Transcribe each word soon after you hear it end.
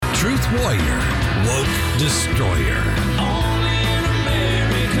Truth warrior, woke destroyer. Only in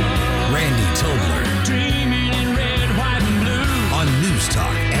America. Randy Tobler. Dreaming in red, white, and blue. On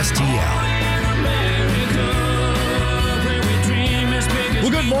NewsTalk STL. Well,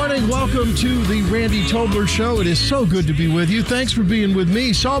 good morning. Welcome to the Randy Tobler Show. It is so good to be with you. Thanks for being with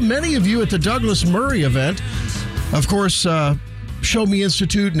me. Saw many of you at the Douglas Murray event. Of course, Show Me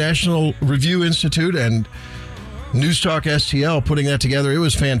Institute, National Review Institute, and NewsTalk STL putting that together. It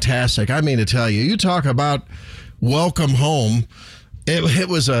was fantastic. I mean to tell you, you talk about welcome home. It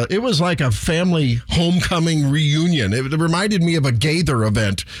was like a family homecoming reunion. It reminded me of a Gaither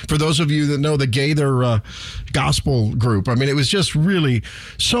event. For those of you that know the Gaither gospel group, I mean, it was just really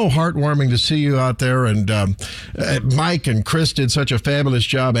so heartwarming to see you out there. And Mike and Chris did such a fabulous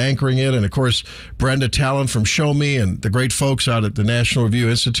job anchoring it, and of course Brenda Talent from Show Me and the great folks out at the National Review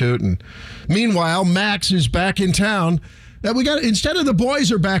Institute. And meanwhile, Max is back in town. That we got, instead of the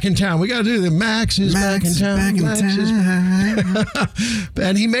boys are back in town, we got to do the Max is back in town.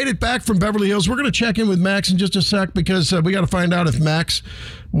 And he made it back from Beverly Hills. We're going to check in with Max in just a sec because we got to find out if Max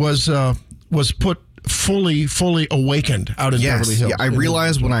was put fully awakened out in Beverly Hills. Yeah, I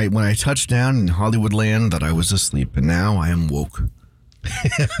realized when I touched down in Hollywood land that I was asleep, and now I am woke.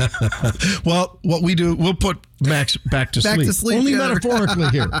 Well, what we do, we'll put Max back to sleep. Only metaphorically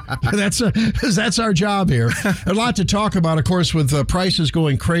here. That's our job here. A lot to talk about, of course, with prices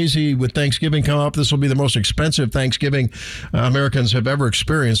going crazy with Thanksgiving coming up. This will be the most expensive Thanksgiving Americans have ever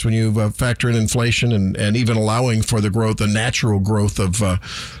experienced when you factor in inflation and even allowing for the natural growth of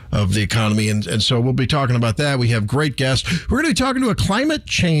the economy. And so we'll be talking about that. We have great guests. We're going to be talking to a climate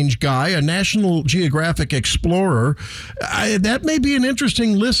change guy, a National Geographic explorer. That may be an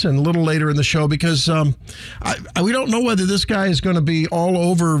interesting listen a little later in the show because we don't know whether this guy is going to be all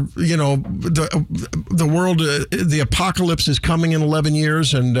over, the world. The apocalypse is coming in 11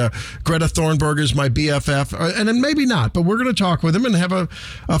 years, and Greta Thunberg is my BFF. And then maybe not, but we're going to talk with him and have a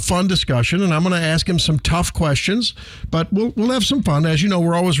fun discussion. And I'm going to ask him some tough questions, but we'll have some fun. As you know,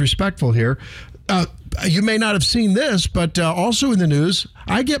 we're always respectful here. You may not have seen this, but also in the news,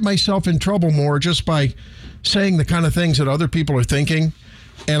 I get myself in trouble more just by saying the kind of things that other people are thinking.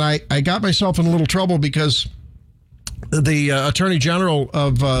 And I got myself in a little trouble because the Attorney General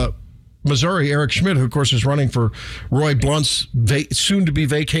of Missouri, Eric Schmidt, who of course is running for Roy Blunt's soon-to-be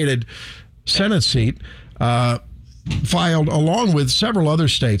vacated Senate seat, filed, along with several other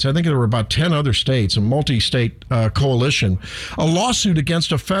states, I think there were about 10 other states, a multi-state coalition, a lawsuit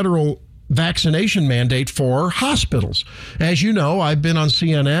against a federal vaccination mandate for hospitals. As you know, I've been on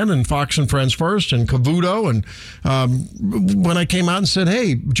CNN and Fox and Friends First and Cavuto, and when I came out and said,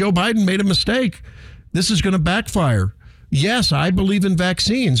 hey, Joe Biden made a mistake, this is going to backfire. Yes, I believe in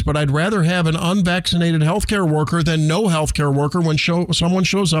vaccines, but I'd rather have an unvaccinated healthcare worker than no healthcare worker when someone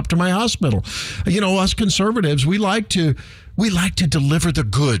shows up to my hospital. You know, us conservatives, we like to deliver the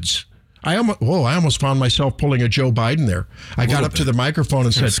goods. I almost found myself pulling a Joe Biden there. I got up to the microphone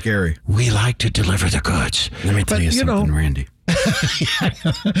and said, "Scary. We like to deliver the goods." Let me tell you something, Randy.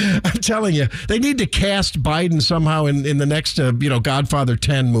 I'm telling you, they need to cast Biden somehow in the next, Godfather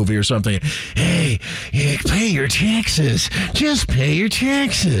 10 movie or something. Hey, pay your taxes. Just pay your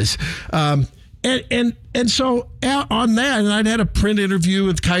taxes. And so on that, and I'd had a print interview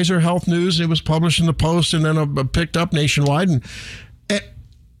with Kaiser Health News. It was published in the Post and then picked up nationwide. And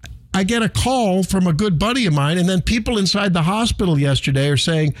I get a call from a good buddy of mine, and then people inside the hospital yesterday are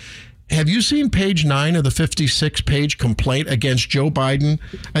saying, have you seen page 9 of the 56-page complaint against Joe Biden?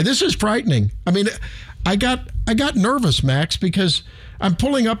 And this is frightening. I mean, I got nervous, Max, because I'm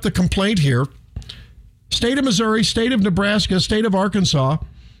pulling up the complaint here. State of Missouri, state of Nebraska, state of Arkansas,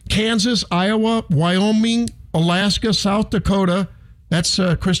 Kansas, Iowa, Wyoming, Alaska, South Dakota. That's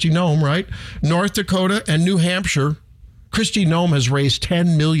Kristi Noem, right? North Dakota and New Hampshire. Kristi Noem has raised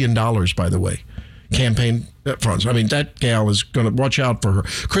 $10 million, by the way, campaign funds. I mean, that gal is going to watch out for her.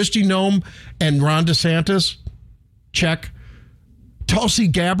 Kristi Noem and Ron DeSantis, check. Tulsi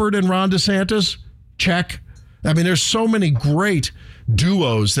Gabbard and Ron DeSantis, check. I mean, there's so many great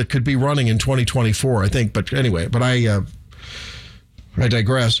duos that could be running in 2024, I think. But anyway, I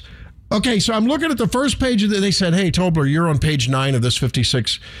digress. Okay, so I'm looking at the first page. They said, hey, Tobler, you're on page 9 of this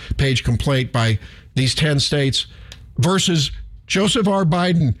 56-page complaint by these 10 states. Versus Joseph R.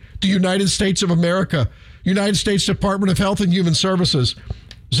 Biden, the United States of America, United States Department of Health and Human Services,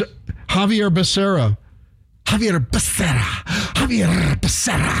 Javier Becerra,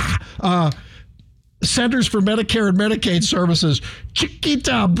 Centers for Medicare and Medicaid Services,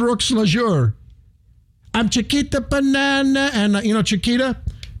 Chiquita Brooks LaJure. I'm Chiquita Banana, and Chiquita,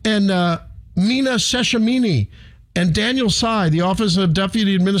 and Mina Seshamini, And Daniel Sy, the Office of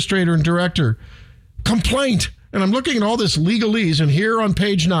Deputy Administrator and Director, complaint. And I'm looking at all this legalese, and here on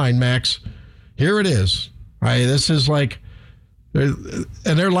page 9, Max, here it is. This is like, and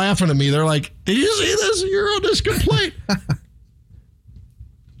they're laughing at me. They're like, did you see this? You're on this complaint.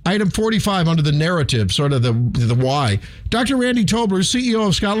 Item 45 under the narrative, sort of the why. Dr. Randy Tobler, CEO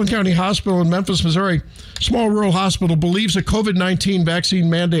of Scotland County Hospital in Memphis, Missouri, small rural hospital, believes a COVID-19 vaccine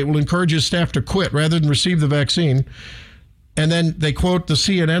mandate will encourage his staff to quit rather than receive the vaccine. And then they quote the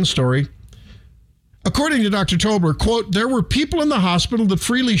CNN story. According to Dr. Tobler, quote, there were people in the hospital that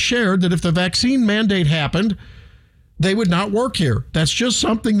freely shared that if the vaccine mandate happened, they would not work here. That's just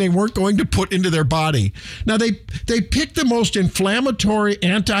something they weren't going to put into their body. Now, they picked the most inflammatory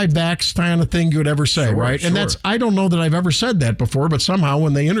anti-vax kind of thing you would ever say, sure, right? Sure. And that's, I don't know that I've ever said that before, but somehow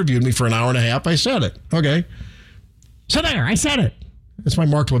when they interviewed me for an hour and a half, I said it. Okay. So there, I said it. That's my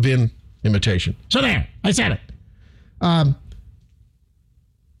Mark Levin imitation. So there, I said it.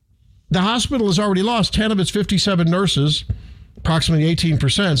 The hospital has already lost 10 of its 57 nurses, approximately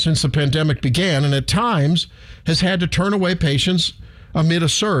 18% since the pandemic began, and at times has had to turn away patients amid a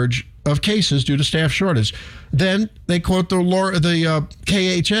surge of cases due to staff shortage. Then they quote the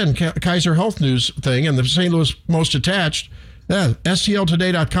KHN, Kaiser Health News thing, and the St. Louis Most Attached,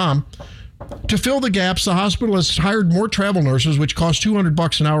 STLtoday.com. To fill the gaps, the hospital has hired more travel nurses, which cost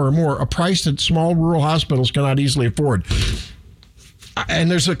 $200 an hour or more, a price that small rural hospitals cannot easily afford.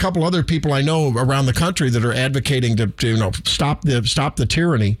 And there's a couple other people I know around the country that are advocating to stop the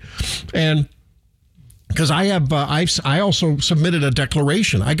tyranny. And because I also submitted a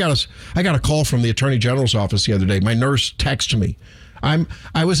declaration. I got a call from the Attorney General's office the other day. My nurse texted me.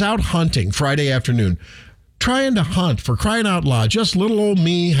 I was out hunting Friday afternoon, trying to hunt, for crying out loud. Just little old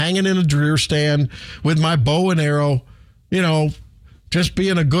me hanging in a deer stand with my bow and arrow, just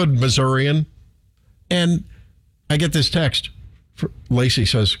being a good Missourian. And I get this text. Lacey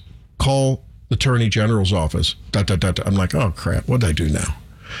says, call the Attorney General's office. I'm like, oh, crap. What did I do now?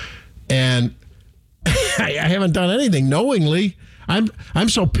 And I haven't done anything knowingly. I'm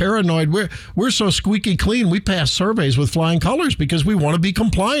so paranoid. We're so squeaky clean. We pass surveys with flying colors because we want to be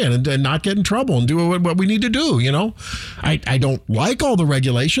compliant and not get in trouble and do what we need to do. I don't like all the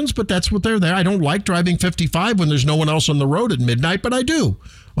regulations, but that's what they're there. I don't like driving 55 when there's no one else on the road at midnight, but I do.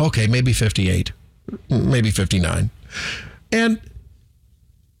 Okay, maybe 58, maybe 59.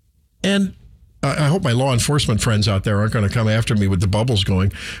 And I hope my law enforcement friends out there aren't going to come after me with the bubbles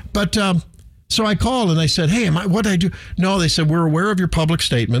going. But so I called and I said, hey, what did I do? No, they said, we're aware of your public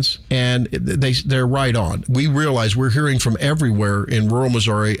statements, and they're right on. We realize we're hearing from everywhere in rural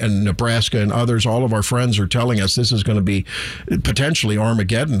Missouri and Nebraska and others. All of our friends are telling us this is going to be potentially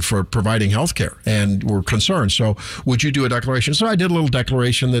Armageddon for providing health care, and we're concerned. So would you do a declaration? So I did a little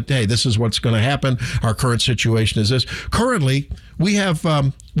declaration that, hey, this is what's going to happen. Our current situation is this. Currently, we have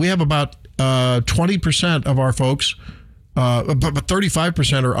about 20% of our folks, but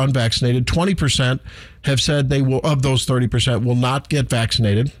 35% are unvaccinated. 20% have said they will, of those 30%, will not get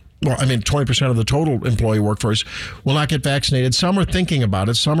vaccinated. Well, 20% of the total employee workforce will not get vaccinated. Some are thinking about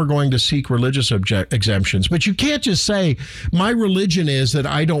it. Some are going to seek religious exemptions. But you can't just say, my religion is that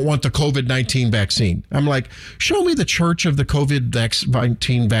I don't want the COVID-19 vaccine. I'm like, show me the church of the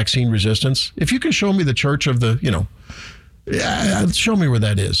COVID-19 vaccine resistance. If you can show me the church of the, show me where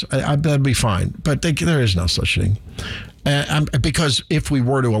that is. That'd be fine. But there is no such thing. Because if we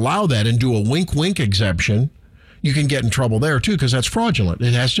were to allow that and do a wink exemption, you can get in trouble there too, because that's fraudulent.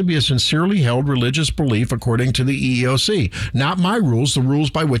 It has to be a sincerely held religious belief according to the EEOC, not my rules, the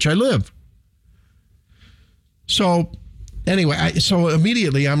rules by which I live. So anyway, so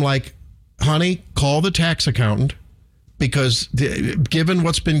immediately I'm like, honey, call the tax accountant, because given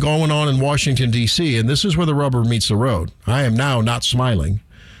what's been going on in Washington, D.C., and this is where the rubber meets the road, I am now not smiling.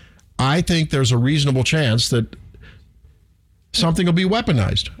 I think there's a reasonable chance that something will be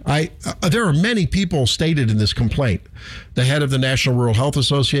weaponized. There are many people stated in this complaint. The head of the National Rural Health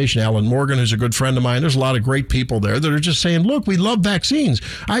Association, Alan Morgan, who's a good friend of mine. There's a lot of great people there that are just saying, look, we love vaccines.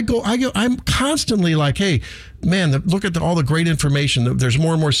 I'm constantly like, hey, man, look at all the great information. There's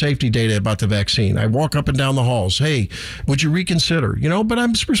more and more safety data about the vaccine. I walk up and down the halls. Hey, would you reconsider? But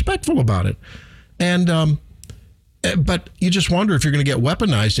I'm respectful about it. And, but you just wonder if you're going to get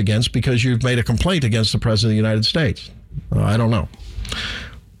weaponized against because you've made a complaint against the President of the United States. I don't know.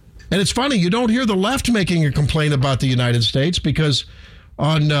 And it's funny, you don't hear the left making a complaint about the United States because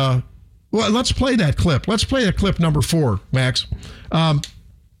let's play that clip. Let's play that clip number 4, Max.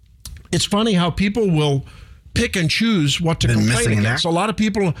 It's funny how people will pick and choose what to complain against. A lot of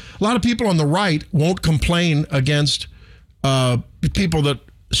people on the right won't complain against people that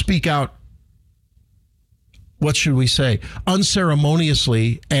speak out what should we say,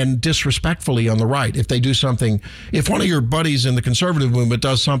 unceremoniously and disrespectfully on the right. If they do something, if one of your buddies in the conservative movement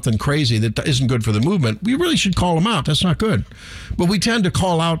does something crazy that isn't good for the movement, we really should call them out. That's not good. But we tend to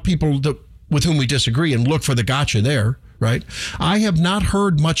call out people with whom we disagree and look for the gotcha there, right? I have not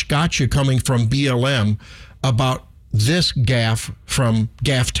heard much gotcha coming from BLM about this gaffe from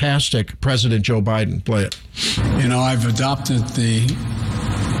gafftastic President Joe Biden. Play it. You know, I've adopted the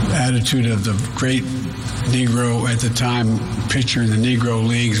attitude of the great Negro at the time pitcher in the Negro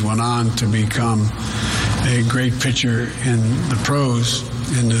Leagues, went on to become a great pitcher in the pros,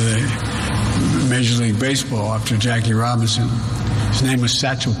 into the Major League Baseball after Jackie Robinson. His name was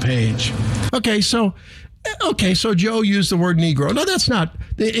Satchel Paige. Okay, so Joe used the word Negro. No, that's not.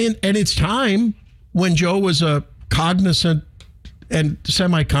 And it's time when Joe was a cognizant and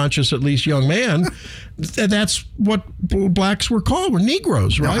semi-conscious, at least, young man. That's what blacks were called, were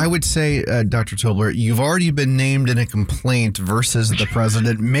Negroes, right? Now, I would say, Dr. Tobler, you've already been named in a complaint versus the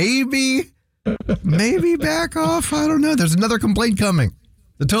president. Maybe back off. I don't know. There's another complaint coming.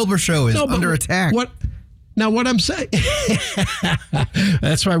 The Tobler Show is under attack. What I'm saying,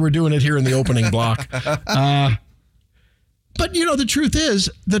 that's why we're doing it here in the opening block. But, the truth is,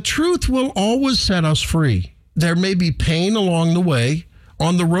 the truth will always set us free. There may be pain along the way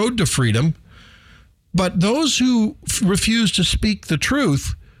on the road to freedom, but those who refuse to speak the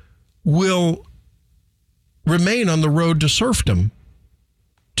truth will remain on the road to serfdom,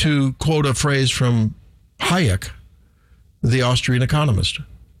 to quote a phrase from Hayek, the Austrian economist.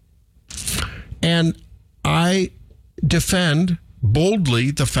 And I defend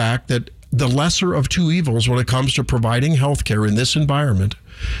boldly the fact that the lesser of two evils when it comes to providing health care in this environment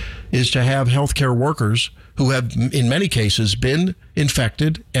is to have healthcare workers who have, in many cases, been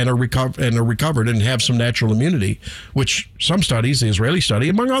infected and are recovered and have some natural immunity, which some studies, the Israeli study,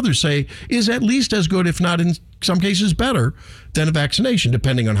 among others, say is at least as good, if not in some cases better, than a vaccination,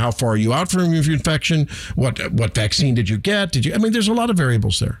 depending on how far you out from your infection, what vaccine did you get? There's a lot of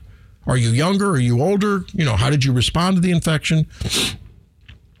variables there. Are you younger? Are you older? How did you respond to the infection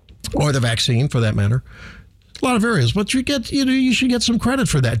or the vaccine, for that matter? A lot of areas, but you should get some credit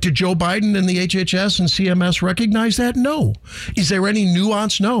for that. Did Joe Biden and the HHS and CMS recognize that? No. Is there any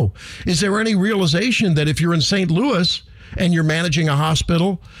nuance? No. Is there any realization that if you're in St. Louis and you're managing a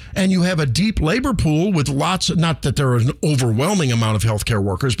hospital and you have a deep labor pool with not that there are an overwhelming amount of healthcare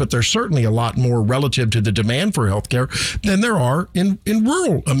workers, but there's certainly a lot more relative to the demand for healthcare than there are in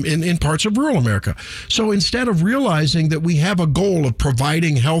parts of rural America. So instead of realizing that we have a goal of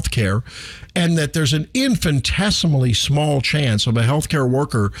providing healthcare and that there's an infinitesimally small chance of a healthcare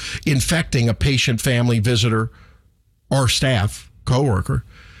worker infecting a patient, family, visitor, or staff, coworker,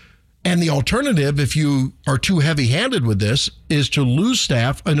 and the alternative, if you are too heavy-handed with this, is to lose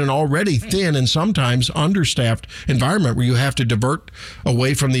staff in an already thin and sometimes understaffed environment where you have to divert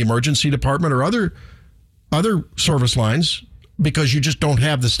away from the emergency department or other service lines because you just don't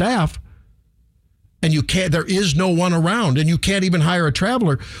have the staff. And there is no one around, and you can't even hire a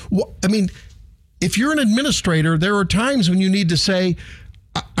traveler. If you're an administrator, there are times when you need to say,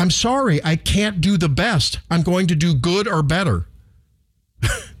 I'm sorry, I can't do the best. I'm going to do good or better.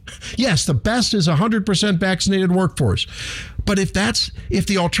 Yes, the best is 100% vaccinated workforce. But if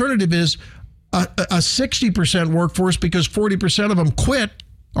the alternative is a 60% workforce because 40% of them quit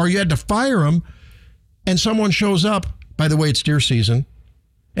or you had to fire them, and someone shows up, by the way, it's deer season,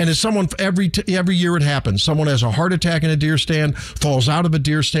 and it's someone every year it happens. Someone has a heart attack in a deer stand, falls out of a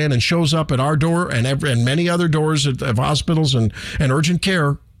deer stand, and shows up at our door and many other doors of hospitals and urgent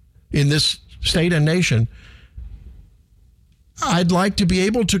care in this state and nation. I'd like to be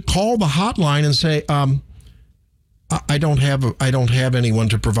able to call the hotline and say, I don't have anyone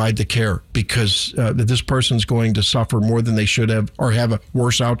to provide the care because this person's going to suffer more than they should have or have a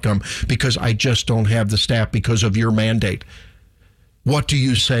worse outcome because I just don't have the staff because of your mandate. What do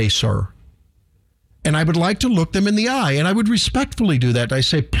you say, sir? And I would like to look them in the eye, and I would respectfully do that. I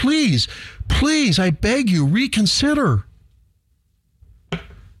say, please, I beg you, reconsider.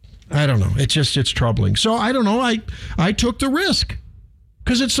 I don't know. It's troubling. So I don't know. I took the risk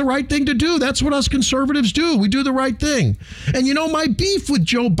because it's the right thing to do. That's what us conservatives do. We do the right thing. And my beef with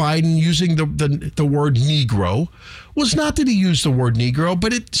Joe Biden using the word Negro was not that he used the word Negro,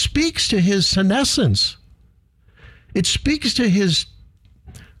 but it speaks to his senescence. It speaks to his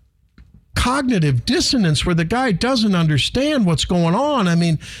cognitive dissonance where the guy doesn't understand what's going on.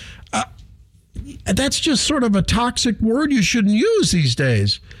 That's just sort of a toxic word you shouldn't use these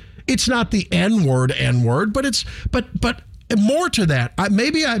days. It's not the N-word, but more to that.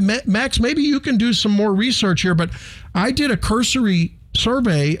 Max, maybe you can do some more research here, but I did a cursory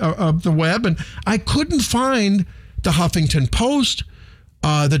survey of the web, and I couldn't find the Huffington Post,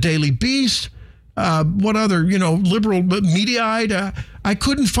 the Daily Beast, what other, liberal media-eyed. I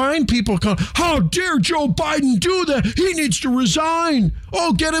couldn't find people going, how dare Joe Biden do that? He needs to resign.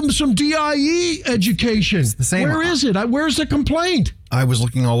 Oh, get him some DIE education. It's the same. Where is it? Where's the complaint? I was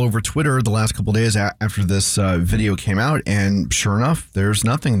looking all over Twitter the last couple of days after this video came out, and sure enough, there's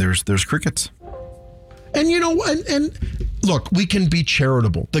nothing. There's crickets. And and look, we can be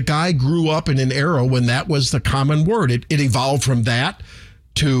charitable. The guy grew up in an era when that was the common word. It evolved from that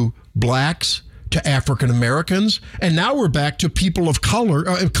to blacks, to African Americans, and now we're back to people of color.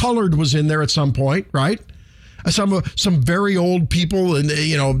 Colored was in there at some point, right? Some very old people, and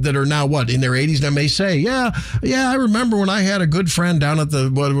that are now in their 80s, that may say, yeah, I remember when I had a good friend down at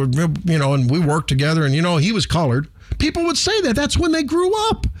and we worked together, and he was colored. People would say that. That's when they grew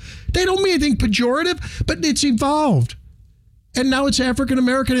up. They don't mean anything pejorative, but it's evolved. And now it's African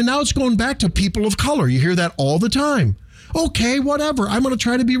American, and now it's going back to people of color. You hear that all the time. Okay, whatever. I'm going to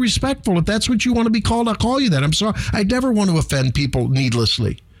try to be respectful. If that's what you want to be called, I'll call you that. I'm sorry. I never want to offend people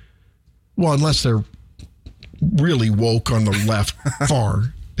needlessly. Well, unless they're really woke on the left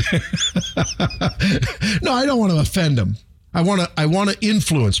far. No, I don't want to offend them. I want to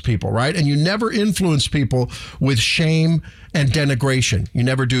influence people, right? And you never influence people with shame and denigration. You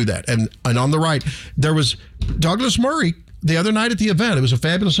never do that. And on the right, there was Douglas Murray the other night at the event. It was a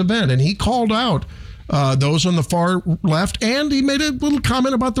fabulous event, and he called out those on the far left, and he made a little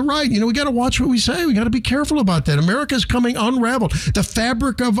comment about the right. We got to watch what we say. We got to be careful about that. America is coming unraveled. The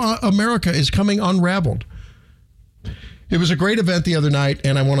fabric of America is coming unraveled. It was a great event the other night,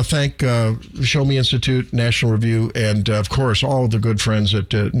 and I want to thank Show Me Institute, National Review, and, of course, all of the good friends at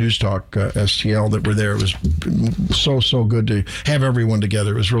NewsTalk STL that were there. It was so good to have everyone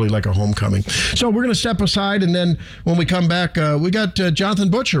together. It was really like a homecoming. So we're going to step aside, and then when we come back, we got Jonathan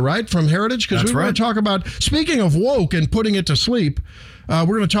Butcher, right, from Heritage? Because we're going to talk about, speaking of woke and putting it to sleep, we're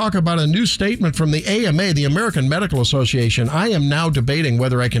going to talk about a new statement from the AMA, the American Medical Association. I am now debating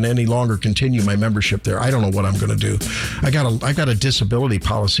whether I can any longer continue my membership there. I don't know what I'm going to do. I've got a disability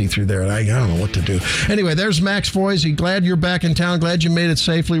policy through there, and I don't know what to do. Anyway, there's Max Foisey. Glad you're back in town. Glad you made it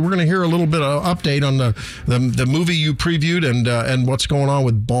safely. We're going to hear a little bit of update on the movie you previewed and what's going on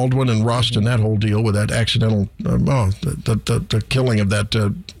with Baldwin and Rust and that whole deal with that accidental the killing of that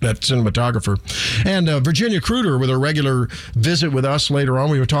cinematographer. And Virginia Kruder with a regular visit with us later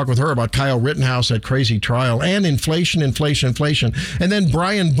on. We will talk with her about Kyle Rittenhouse, that crazy trial, and inflation. And then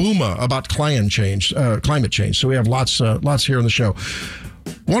Brian Booma about climate change. So we have lots here on the show.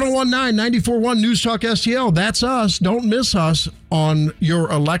 1019-94.1 NewsTalk STL. That's us. Don't miss us on your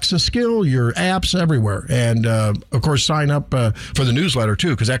Alexa skill, your apps, everywhere. And, of course, sign up for the newsletter,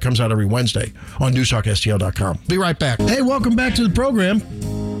 too, because that comes out every Wednesday on newstalkstl.com. Be right back. Hey, welcome back to the program.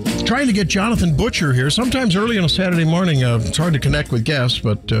 Trying to get Jonathan Butcher here. Sometimes early on a Saturday morning, it's hard to connect with guests,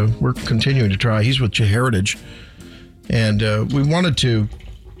 but we're continuing to try. He's with Heritage. And we wanted to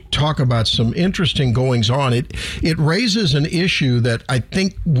talk about some interesting goings on. It raises an issue that I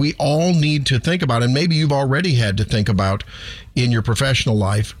think we all need to think about, and maybe you've already had to think about in your professional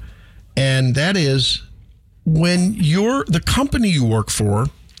life. And that is when the company you work for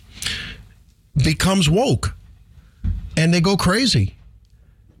becomes woke and they go crazy.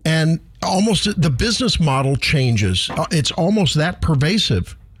 And almost the business model changes. It's almost that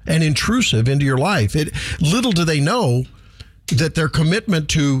pervasive and intrusive into your life. Little do they know that their commitment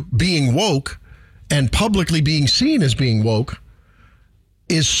to being woke and publicly being seen as being woke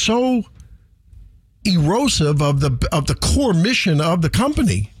is so erosive of the core mission of the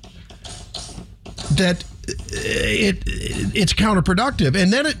company that it's counterproductive.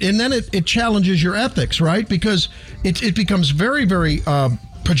 And then it challenges your ethics, right? Because it becomes very, very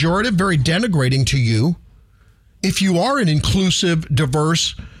pejorative, very denigrating to you if you are an inclusive,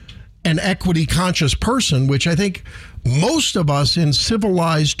 diverse, and equity-conscious person, which I think most of us in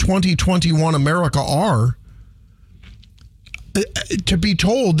civilized 2021 America are. To be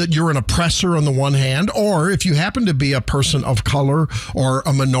told that you're an oppressor on the one hand, or if you happen to be a person of color or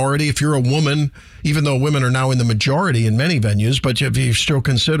a minority, if you're a woman, even though women are now in the majority in many venues, but if you're still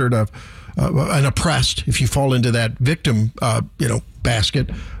considered an oppressed, if you fall into that victim basket,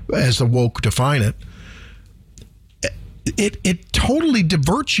 as the woke define it, it totally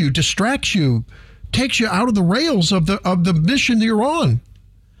diverts you, distracts you, takes you out of the rails of the mission that you're on.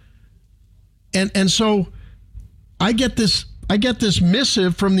 And so I get this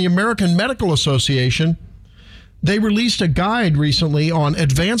missive from the American Medical Association. They released a guide recently on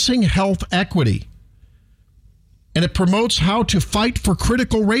advancing health equity. And it promotes how to fight for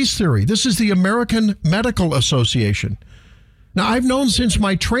critical race theory. This is the American Medical Association. Now, I've known since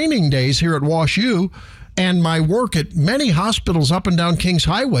my training days here at Wash U and my work at many hospitals up and down Kings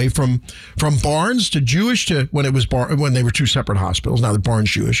Highway, from Barnes to Jewish to when they were two separate hospitals. Now the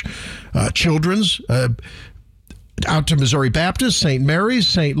Barnes Jewish, Children's, out to Missouri Baptist, St. Mary's,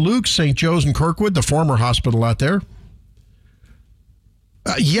 St. Luke's, St. Joe's, and Kirkwood, the former hospital out there.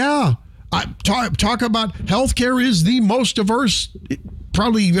 Talk about healthcare is the most diverse,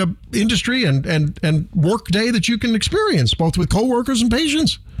 probably industry and work day that you can experience, both with coworkers and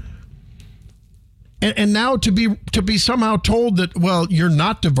patients. And now to be somehow told that, well, you're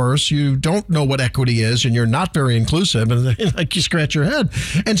not diverse, you don't know what equity is, and you're not very inclusive, and like you scratch your head.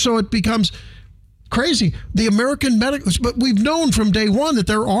 And so it becomes crazy. The American medical, but we've known from day one that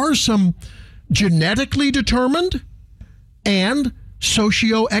there are some genetically determined and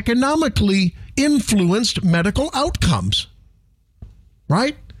socioeconomically influenced medical outcomes,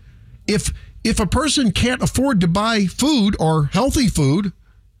 right? If a person can't afford to buy food or healthy food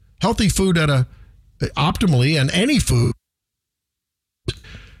at optimally, and any food,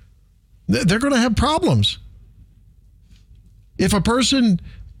 they're going to have problems. If a person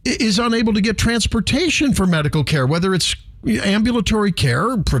is unable to get transportation for medical care, whether it's ambulatory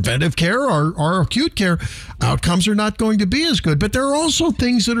care, preventive care, or acute care, outcomes are not going to be as good. But there are also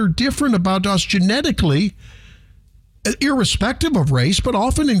things that are different about us genetically, irrespective of race, but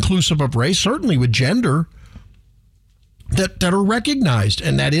often inclusive of race, certainly with gender, that are recognized,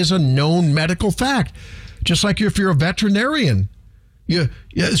 and that is a known medical fact. Just like if you're a veterinarian,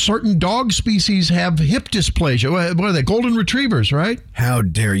 certain dog species have hip dysplasia. What are they? Golden retrievers, right? How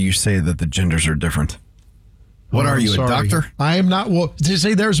dare you say that the genders are different? What are you, a doctor? I am not. Well, to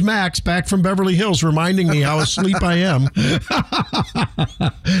say there's Max back from Beverly Hills reminding me how asleep I am.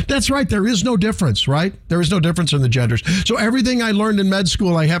 That's right. There is no difference, right? There is no difference in the genders. So everything I learned in med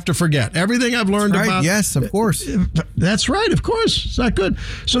school, I have to forget. Everything I've learned about. Yes, of course. That's right. Of course. It's not good.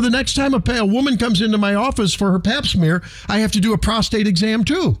 So the next time a woman comes into my office for her pap smear, I have to do a prostate exam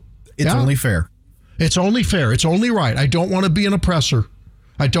too. It's only fair. It's only fair. It's only right. I don't want to be an oppressor.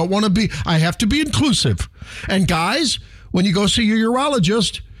 I have to be inclusive. And guys, when you go see your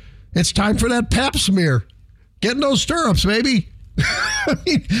urologist, it's time for that pap smear. Get in those stirrups, baby.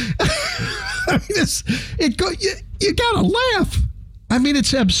 You gotta laugh. I mean,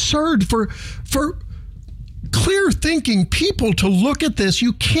 it's absurd for clear thinking people to look at this.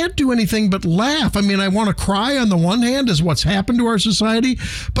 You can't do anything but laugh. I mean, I want to cry on the one hand as what's happened to our society,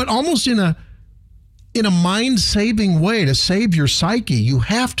 but almost in a mind-saving way to save your psyche. You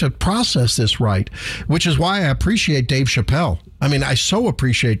have to process this right, which is why I appreciate Dave Chappelle. I mean, I so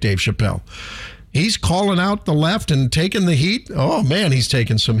appreciate Dave Chappelle. He's calling out the left and taking the heat. Oh, man, he's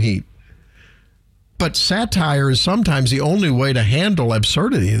taking some heat. But satire is sometimes the only way to handle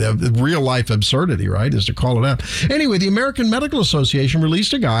absurdity, the real-life absurdity, right, is to call it out. Anyway, the American Medical Association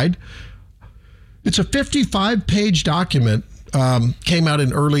released a guide. It's a 55-page document. Came out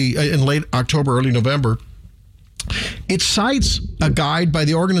in late October, early November. It cites a guide by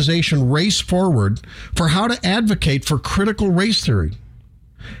the organization Race Forward for how to advocate for critical race theory.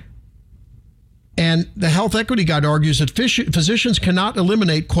 And the Health Equity Guide argues that physicians cannot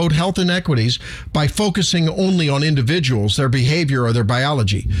eliminate, quote, health inequities by focusing only on individuals, their behavior, or their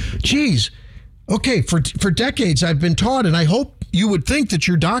biology. Geez, okay, for decades I've been taught, and I hope you would think that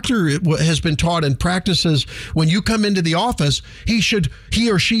your doctor has been taught and practices when you come into the office, he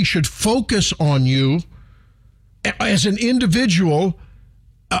or she should focus on you as an individual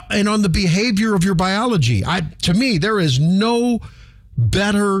and on the behavior of your biology. To me, there is no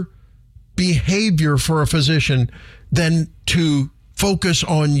better behavior for a physician than to focus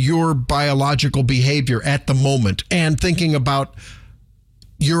on your biological behavior at the moment and thinking about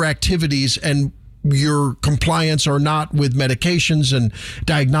your activities and your compliance or not with medications and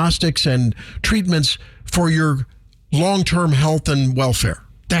diagnostics and treatments for your long-term health and welfare.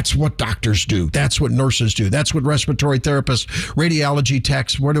 That's what doctors do. That's what nurses do. That's what respiratory therapists, radiology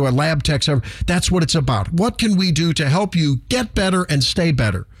techs, lab techs, that's what it's about. What can we do to help you get better and stay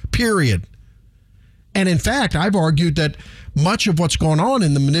better? Period. And in fact, I've argued that much of what's going on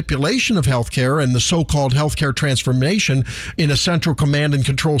in the manipulation of healthcare and the so-called healthcare transformation in a central command and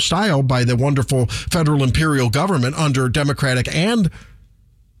control style by the wonderful federal imperial government under Democratic and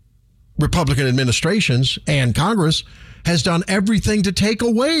Republican administrations and Congress has done everything to take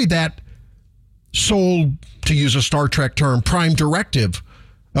away that sole, to use a Star Trek term, prime directive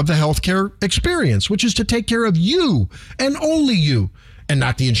of the healthcare experience, which is to take care of you and only you. And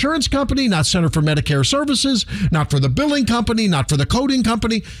not the insurance company, not Center for Medicare Services, not for the billing company, not for the coding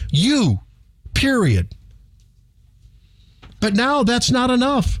company, you, period. But now that's not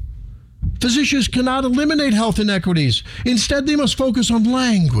enough. Physicians cannot eliminate health inequities. Instead, they must focus on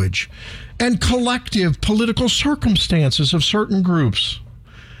language and collective political circumstances of certain groups.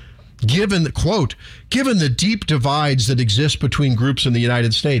 Given the deep divides that exist between groups in the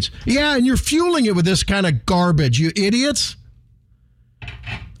United States. Yeah, and you're fueling it with this kind of garbage, you idiots.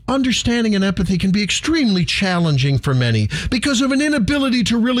 Understanding and empathy can be extremely challenging for many because of an inability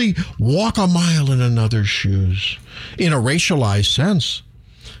to really walk a mile in another's shoes in a racialized sense.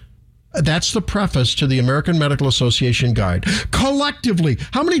 That's the preface to the American Medical Association Guide. Collectively,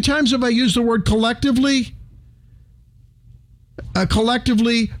 how many times have I used the word collectively? A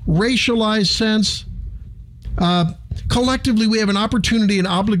collectively racialized sense. Collectively, we have an opportunity and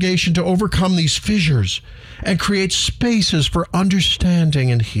obligation to overcome these fissures and create spaces for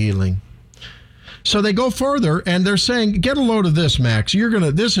understanding and healing. So they go further and they're saying, get a load of this, Max.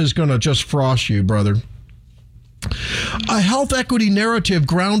 This is gonna just frost you, brother. A health equity narrative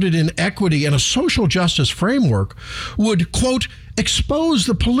grounded in equity and a social justice framework would, quote, expose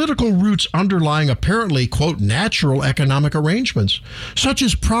the political roots underlying apparently, quote, natural economic arrangements, such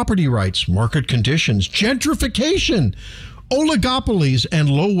as property rights, market conditions, gentrification, oligopolies, and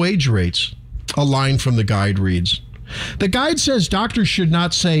low wage rates. A line from the guide reads, the guide says doctors should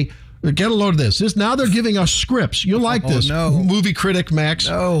not say, get a load of this. Now they're giving us scripts. You'll like this, movie critic Max.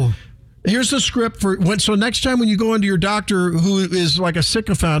 No. Here's the script so next time when you go into your doctor who is like a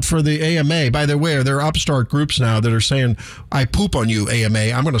sycophant for the AMA, by the way, there are upstart groups now that are saying, I poop on you, AMA.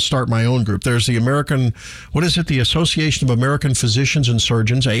 I'm going to start my own group. There's the the Association of American Physicians and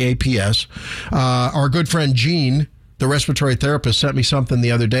Surgeons, AAPS. Our good friend Gene, the respiratory therapist, sent me something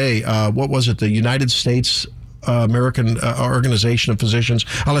the other day. What was it? The United States American Organization of Physicians.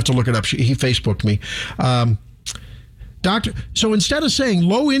 I'll have to look it up. He Facebooked me. So instead of saying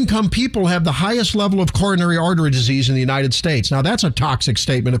low-income people have the highest level of coronary artery disease in the United States. Now, that's a toxic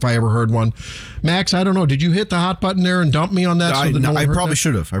statement if I ever heard one. Max, I don't know. Did you hit the hot button there and dump me on that? I probably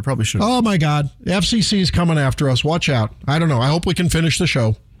should have. Oh, my God. FCC is coming after us. Watch out. I don't know. I hope we can finish the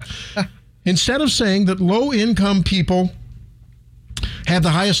show. Instead of saying that low-income people have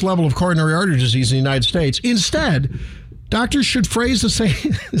the highest level of coronary artery disease in the United States, instead, doctors should phrase the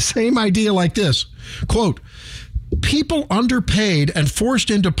same idea like this. Quote, people underpaid and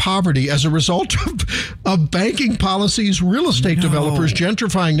forced into poverty as a result of banking policies, real estate developers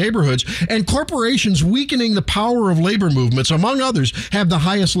gentrifying neighborhoods, and corporations weakening the power of labor movements, among others, have the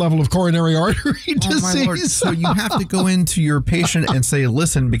highest level of coronary artery disease. My Lord. So you have to go into your patient and say,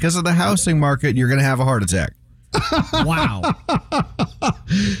 listen, because of the housing market, you're going to have a heart attack. Wow.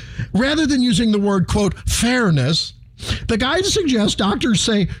 Rather than using the word, quote, fairness, the guide suggests doctors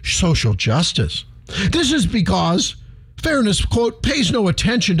say social justice. This is because fairness, quote, pays no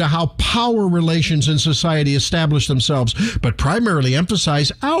attention to how power relations in society establish themselves, but primarily emphasize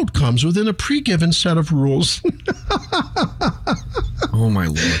outcomes within a pre-given set of rules. Oh, my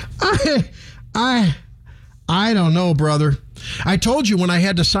Lord. I don't know, brother. I told you when I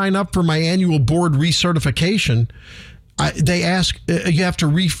had to sign up for my annual board recertification, they ask, you have to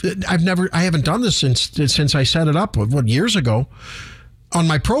I haven't done this since I set it up, years ago. On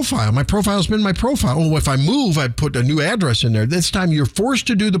my profile. My profile's been my profile. Oh, if I move, I put a new address in there. This time you're forced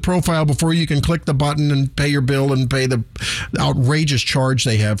to do the profile before you can click the button and pay your bill and pay the outrageous charge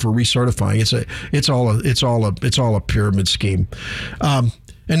they have for recertifying. It's all a pyramid scheme. And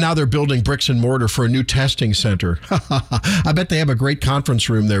now they're building bricks and mortar for a new testing center. I bet they have a great conference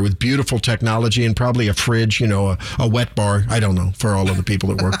room there with beautiful technology and probably a fridge, a wet bar. I don't know, for all of the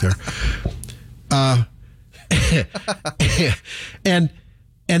people that work there.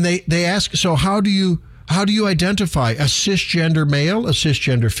 And they ask, so how do you identify a cisgender male, a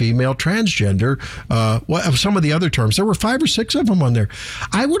cisgender female, transgender, some of the other terms? There were 5 or 6 of them on there.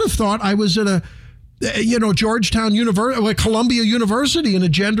 I would have thought I was at a Georgetown University, Columbia University in a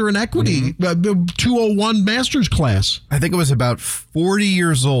gender and equity 201 master's class. I think it was about 40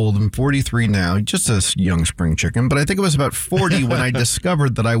 years old. I'm 43 now, just a young spring chicken, but I think it was about 40 when I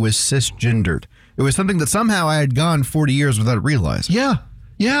discovered that I was cisgendered. It was something that somehow I had gone 40 years without realizing.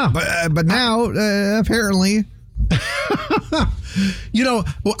 Yeah. But now, apparently...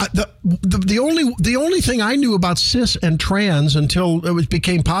 the only thing I knew about cis and trans until it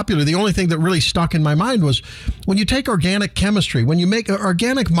became popular, the only thing that really stuck in my mind was when you take organic chemistry, when you make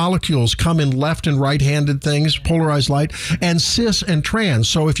organic molecules come in left and right-handed things, polarized light, and cis and trans.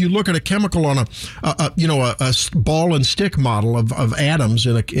 So if you look at a chemical on a ball and stick model of atoms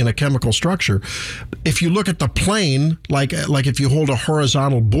in a chemical structure, if you look at the plane, like if you hold a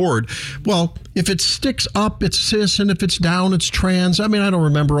horizontal board, well, if it sticks up, it's cis, and if it's down, down, it's trans. I mean, I don't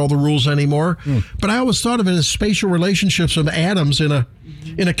remember all the rules anymore, but I always thought of it as spatial relationships of atoms in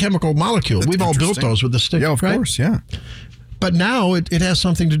a chemical molecule. We've all built those with the stick. Yeah, of course, yeah. But now it has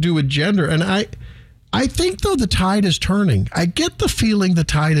something to do with gender. And I think, though, the tide is turning. I get the feeling the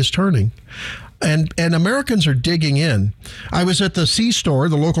tide is turning. And Americans are digging in. I was at the C-store,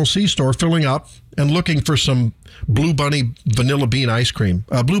 the local C-store, filling up and looking for some Blue Bunny vanilla bean ice cream.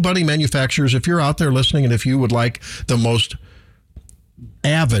 Blue Bunny manufacturers, if you're out there listening and if you would like the most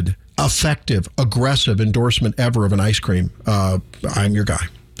avid, effective, aggressive endorsement ever of an ice cream, I'm your guy.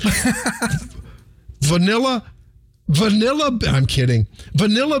 Vanilla, I'm kidding.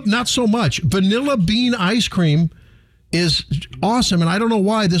 Vanilla, not so much. Vanilla bean ice cream is awesome, and I don't know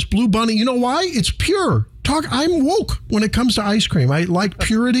why. This Blue Bunny, you know why? It's pure. I'm woke when it comes to ice cream. I like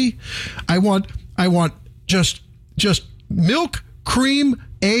purity. I want just milk, cream,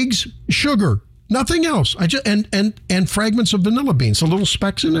 eggs, sugar, nothing else. And fragments of vanilla beans, the little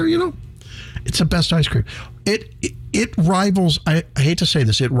specks in there. It's the best ice cream. It rivals. I hate to say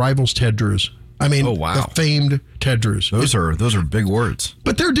this, it rivals Ted Drew's. I mean, the famed Ted Drew's. Those are big words.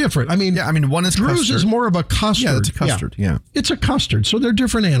 But they're different. I mean, one is Drew's custard. Is more of a custard. Yeah, it's a custard, yeah. It's a custard, so they're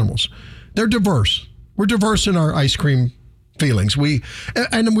different animals. They're diverse. We're diverse in our ice cream feelings.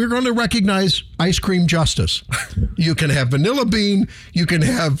 And we're going to recognize ice cream justice. You can have vanilla bean, you can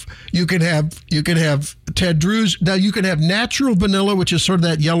have Ted Drew's. Now you can have natural vanilla, which is sort of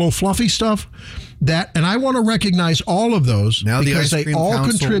that yellow fluffy stuff. And I want to recognize all of those now because they all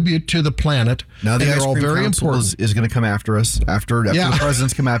contribute to the planet. Now the Ice Cream Council is going to come after us after the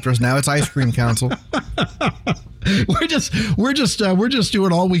presidents come after us. Now it's Ice Cream Council. We're just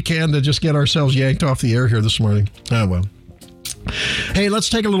doing all we can to just get ourselves yanked off the air here this morning. Oh well. Hey, let's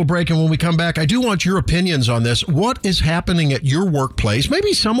take a little break, and when we come back, I do want your opinions on this. What is happening at your workplace?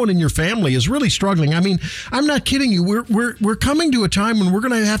 Maybe someone in your family is really struggling. I mean, I'm not kidding you. We're coming to a time when we're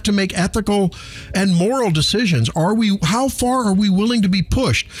going to have to make ethical and moral decisions. How far are we willing to be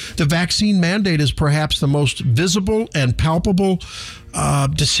pushed? The vaccine mandate is perhaps the most visible and palpable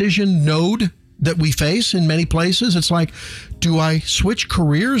decision node that we face in many places. It's like, do I switch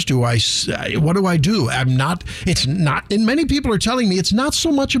careers? What do I do? It's not, and many people are telling me it's not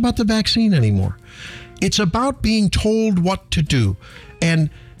so much about the vaccine anymore. It's about being told what to do.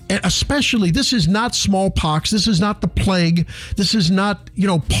 And especially, this is not smallpox. This is not the plague. This is not,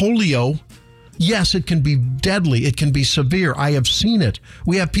 polio. Yes, it can be deadly. It can be severe. I have seen it.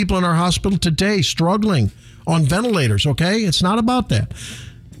 We have people in our hospital today struggling on ventilators, okay? It's not about that.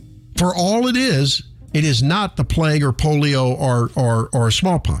 For all it is not the plague or polio or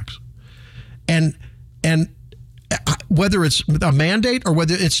smallpox. And whether it's a mandate or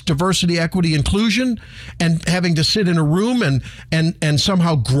whether it's diversity, equity, inclusion, and having to sit in a room and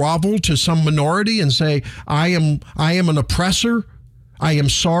somehow grovel to some minority and say, I am an oppressor. I am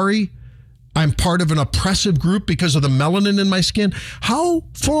sorry. I'm part of an oppressive group because of the melanin in my skin. How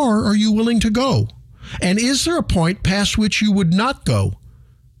far are you willing to go? And is there a point past which you would not go?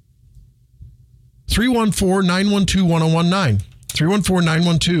 314-912-1019.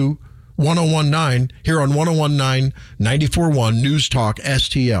 314-912-1019 here on 1019 94.1 News Talk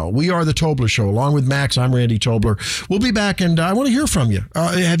STL. We are the Tobler Show. Along with Max, I'm Randy Tobler. We'll be back, and I want to hear from you.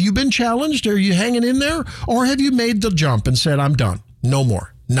 Have you been challenged? Are you hanging in there? Or have you made the jump and said, I'm done? No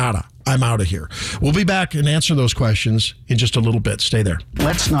more. Nada. I'm out of here. We'll be back and answer those questions in just a little bit. Stay there.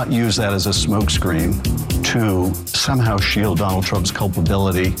 Let's not use that as a smokescreen to somehow shield Donald Trump's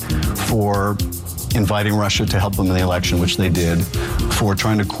culpability for inviting Russia to help them in the election, which they did, for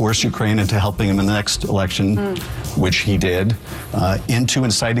trying to coerce Ukraine into helping him in the next election, which he did, into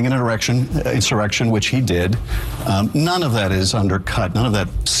inciting an insurrection, which he did. None of that is undercut. None of that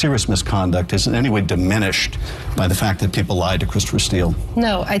serious misconduct is in any way diminished by the fact that people lied to Christopher Steele.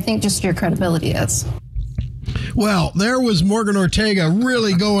 No, I think just your credibility is. Well, there was Morgan Ortega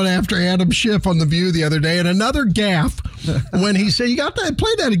really going after Adam Schiff on The View the other day, and another gaffe when he said, you got that?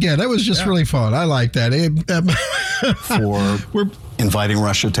 Play that again. That was just really fun. I like that. For inviting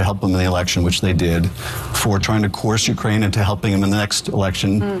Russia to help them in the election, which they did, for trying to coerce Ukraine into helping him in the next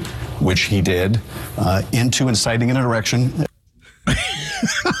election, which he did, into inciting an insurrection.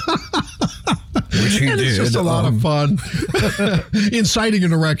 Which he did. It's just a lot of fun. Inciting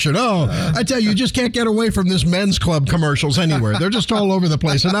an erection. I tell you just can't get away from this men's club commercials anywhere. They're just all over the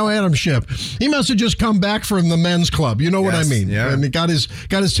place. And now Adam Schiff, he must have just come back from the men's club. You know what I mean? Yeah. And he got his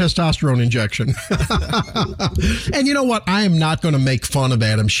testosterone injection. And you know what? I am not going to make fun of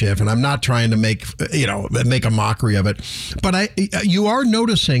Adam Schiff, and I'm not trying to make a mockery of it. But you are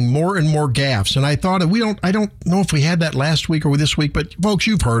noticing more and more gaffes. And I thought I don't know if we had that last week or this week, but folks,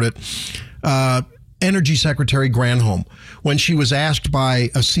 you've heard it. Energy Secretary Granholm when she was asked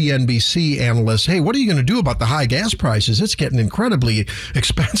by a CNBC analyst, hey, what are you going to do about the high gas prices? It's getting incredibly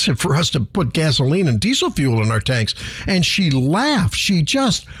expensive for us to put gasoline and diesel fuel in our tanks. And she laughed. She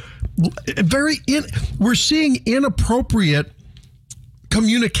just we're seeing inappropriate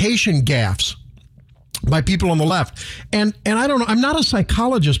communication gaffes by people on the left. And I don't know, I'm not a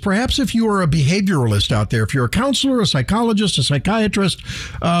psychologist. Perhaps if you are a behavioralist out there, if you're a counselor, a psychologist, a psychiatrist,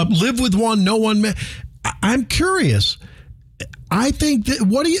 live with one, know one, I'm curious. I think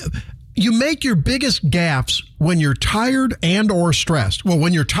that you make your biggest gaffes when you're tired and or stressed. Well,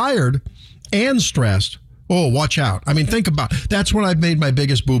 when you're tired and stressed, oh, watch out. I mean, think about it. That's when I've made my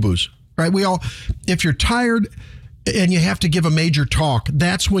biggest boo-boos, right? If you're tired and you have to give a major talk,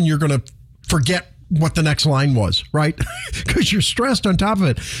 that's when you're going to forget what the next line was, right? Because you're stressed on top of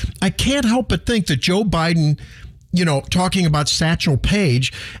it. I can't help but think that Joe Biden, talking about Satchel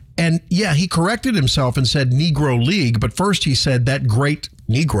Paige, and yeah, he corrected himself and said Negro League, but first he said that great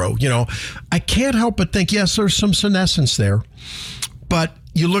Negro, I can't help but think, yes, there's some senescence there, but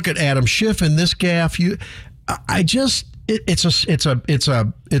you look at Adam Schiff and this gaffe, it's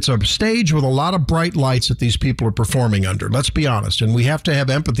a stage with a lot of bright lights that these people are performing under. Let's be honest. And we have to have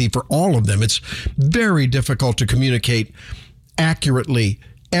empathy for all of them. It's very difficult to communicate accurately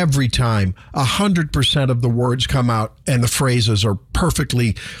every time. 100% of the words come out and the phrases are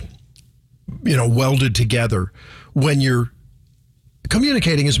perfectly, welded together when you're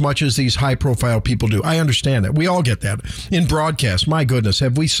communicating as much as these high-profile people do. I understand that. We all get that. In broadcast, my goodness,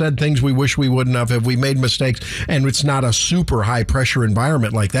 have we said things we wish we wouldn't have? Have we made mistakes? And it's not a super high-pressure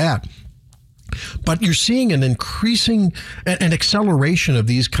environment like that. But you're seeing an increasing, an acceleration of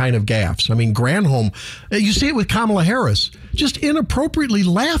these kind of gaffes. I mean, Granholm, you see it with Kamala Harris, just inappropriately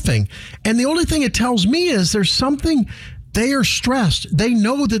laughing. And the only thing it tells me is there's something... They are stressed. They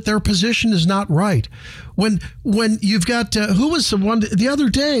know that their position is not right. When you've got, who was the one the other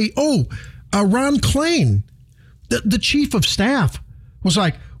day? Ron Klain, the chief of staff, was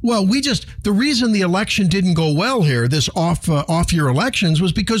like, well, the reason the election didn't go well here, this off-year elections,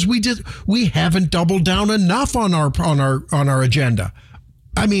 was because we haven't doubled down enough on our agenda.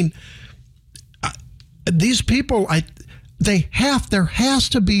 I mean, these people, there has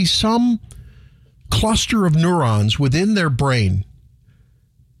to be some cluster of neurons within their brain.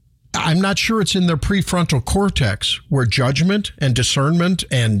 I'm not sure it's in their prefrontal cortex where judgment and discernment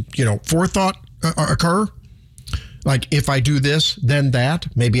and, forethought occur. Like, if I do this, then that.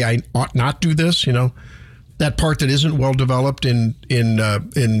 Maybe I ought not do this, that part that isn't well developed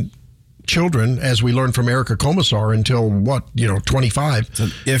in children, as we learned from Erica Komisar, until 25.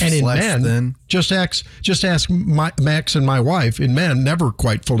 If and in men, then just ask Max and my wife. In men, never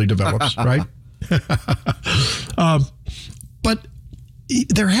quite fully develops, right? But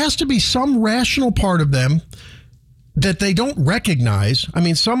there has to be some rational part of them that they don't recognize. I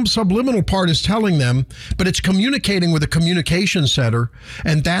mean, some subliminal part is telling them, but it's communicating with a communication center,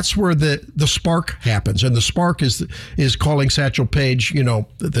 and that's where the spark happens. And the spark is calling Satchel Paige,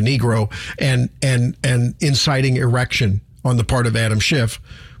 the Negro, and inciting erection on the part of Adam Schiff.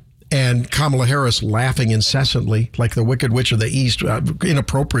 And Kamala Harris laughing incessantly like the Wicked Witch of the East,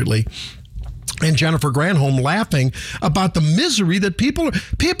 inappropriately. And Jennifer Granholm laughing about the misery that people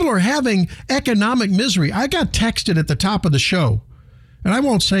are having, economic misery. I got texted at the top of the show, and I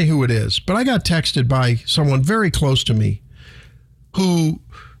won't say who it is, but I got texted by someone very close to me who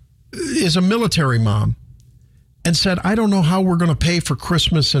is a military mom and said, I don't know how we're going to pay for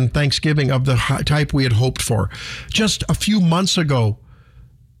Christmas and Thanksgiving of the type we had hoped for. Just a few months ago,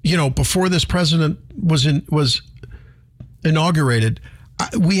 before this president was inaugurated,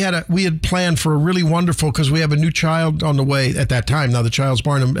 we had planned for a really wonderful, because we have a new child on the way at that time. Now the child's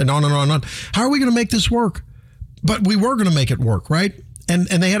born, and on and on and on. How are we going to make this work? But we were going to make it work, right? And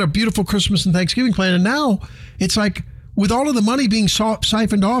they had a beautiful Christmas and Thanksgiving plan. And now it's like, with all of the money being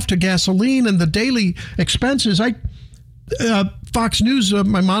siphoned off to gasoline and the daily expenses, Fox News,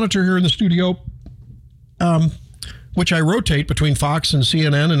 my monitor here in the studio, which I rotate between Fox and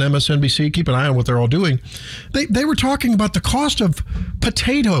CNN and MSNBC, keep an eye on what they're all doing. They were talking about the cost of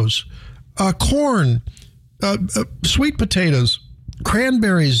potatoes, corn, sweet potatoes,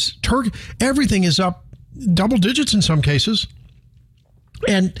 cranberries, turkey. Everything is up double digits in some cases.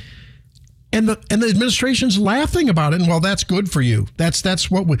 And the administration's laughing about it. And, well, that's good for you. That's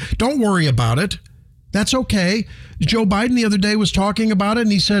what don't worry about it. That's okay. Joe Biden the other day was talking about it,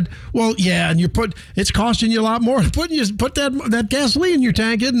 and he said, well, yeah, and it's costing you a lot more to put that gasoline in your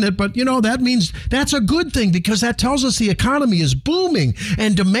tank, isn't it? But, that means that's a good thing, because that tells us the economy is booming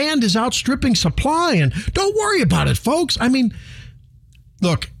and demand is outstripping supply. And don't worry about it, folks. I mean,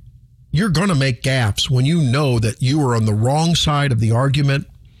 look, you're going to make gaffes when you know that you are on the wrong side of the argument,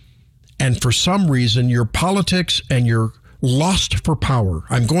 and for some reason your politics and your lust for power,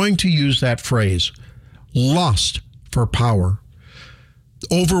 I'm going to use that phrase, lust for power,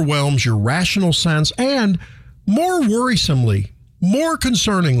 overwhelms your rational sense, and more worrisomely, more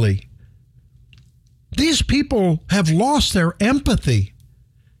concerningly, these people have lost their empathy.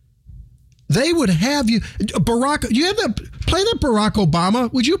 They would have you, Barack, you have that, play that Barack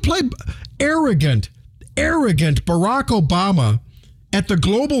Obama. Would you play arrogant Barack Obama at the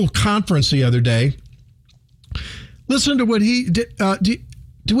global conference the other day? Listen to what he did.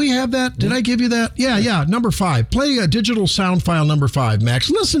 Do we have that? Did I give you that? Yeah. Number 5. Play a digital sound file number 5, Max.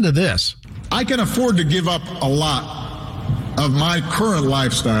 Listen to this. I can afford to give up a lot of my current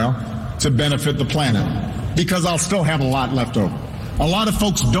lifestyle to benefit the planet because I'll still have a lot left over. A lot of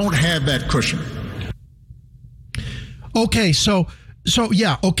folks don't have that cushion. Okay, so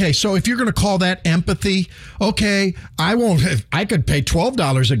if you're going to call that empathy, okay, I could pay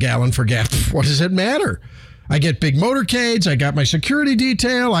 $12 a gallon for gas. What does it matter? I get big motorcades. I got my security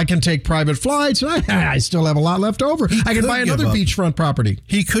detail. I can take private flights. I still have a lot left over. I can buy another beachfront property.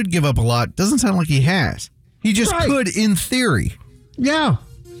 He could give up a lot. Doesn't sound like he has. He just could in theory. Yeah.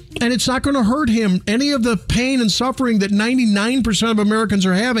 And it's not going to hurt him. Any of the pain and suffering that 99% of Americans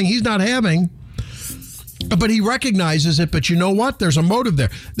are having, he's not having. But he recognizes it. But you know what? There's a motive there.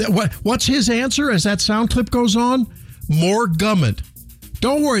 What's his answer as that sound clip goes on? More government.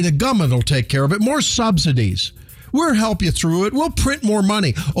 Don't worry, the government will take care of it. More subsidies. We'll help you through it. We'll print more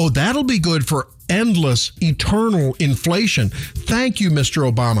money. Oh, that'll be good for endless, eternal inflation. Thank you,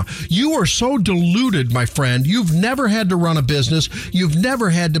 Mr. Obama. You are so deluded, my friend. You've never had to run a business. You've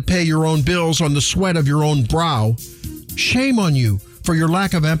never had to pay your own bills on the sweat of your own brow. Shame on you for your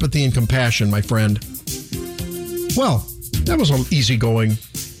lack of empathy and compassion, my friend. Well, that was an easygoing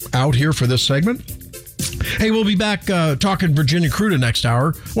out here for this segment. Hey, we'll be back talking Virginia Cruda next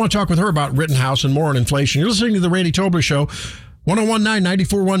hour. I want to talk with her about Rittenhouse and more on inflation. You're listening to the Randy Tobler Show, 1019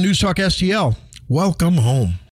 94.1 News Talk STL. Welcome home.